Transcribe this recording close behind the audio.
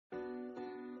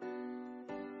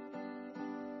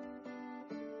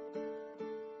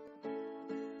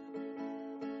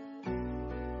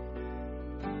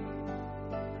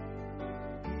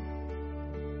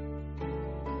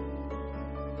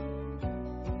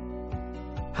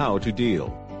How to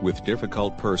deal with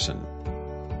difficult person.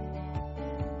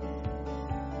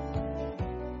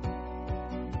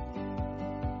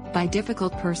 By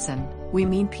difficult person, we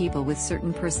mean people with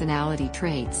certain personality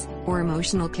traits or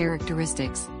emotional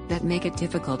characteristics that make it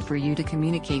difficult for you to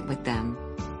communicate with them.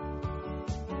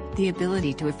 The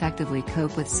ability to effectively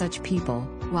cope with such people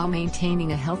while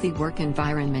maintaining a healthy work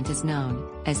environment is known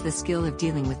as the skill of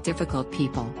dealing with difficult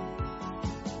people.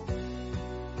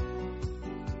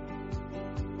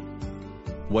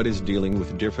 What is dealing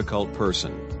with difficult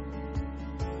person?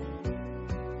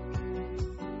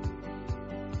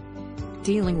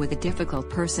 Dealing with a difficult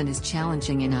person is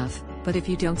challenging enough, but if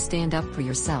you don't stand up for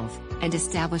yourself and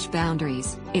establish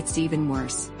boundaries, it's even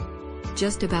worse.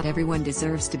 Just about everyone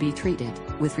deserves to be treated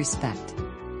with respect.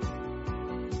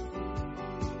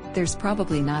 There's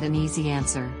probably not an easy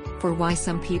answer for why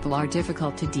some people are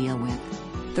difficult to deal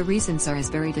with. The reasons are as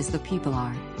varied as the people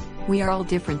are. We are all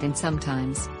different, and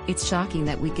sometimes it's shocking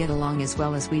that we get along as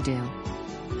well as we do.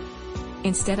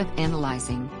 Instead of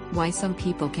analyzing why some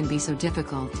people can be so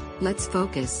difficult, let's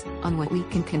focus on what we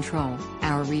can control,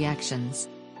 our reactions.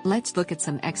 Let's look at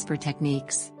some expert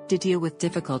techniques to deal with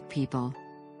difficult people.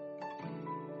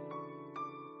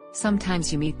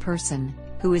 Sometimes you meet a person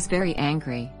who is very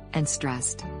angry and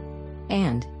stressed.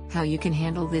 And how you can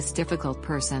handle this difficult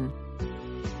person.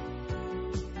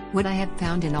 What I have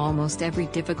found in almost every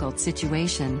difficult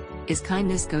situation is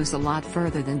kindness goes a lot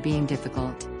further than being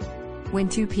difficult. When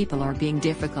two people are being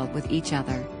difficult with each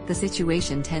other, the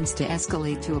situation tends to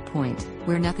escalate to a point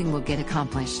where nothing will get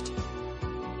accomplished.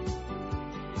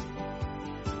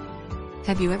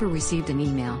 Have you ever received an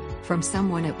email from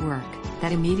someone at work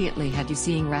that immediately had you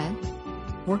seeing red?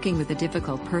 Working with a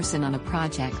difficult person on a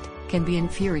project can be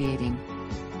infuriating.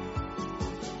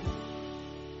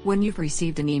 When you've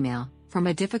received an email from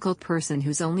a difficult person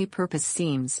whose only purpose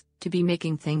seems to be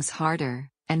making things harder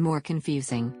and more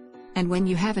confusing, and when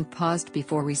you haven't paused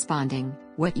before responding,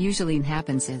 what usually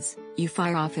happens is you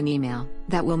fire off an email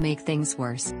that will make things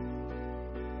worse.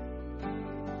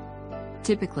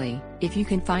 Typically, if you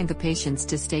can find the patience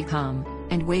to stay calm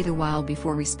and wait a while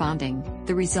before responding,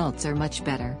 the results are much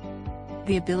better.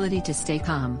 The ability to stay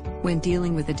calm when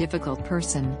dealing with a difficult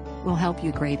person will help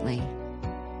you greatly.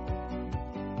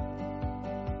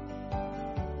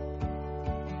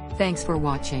 Thanks for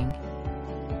watching.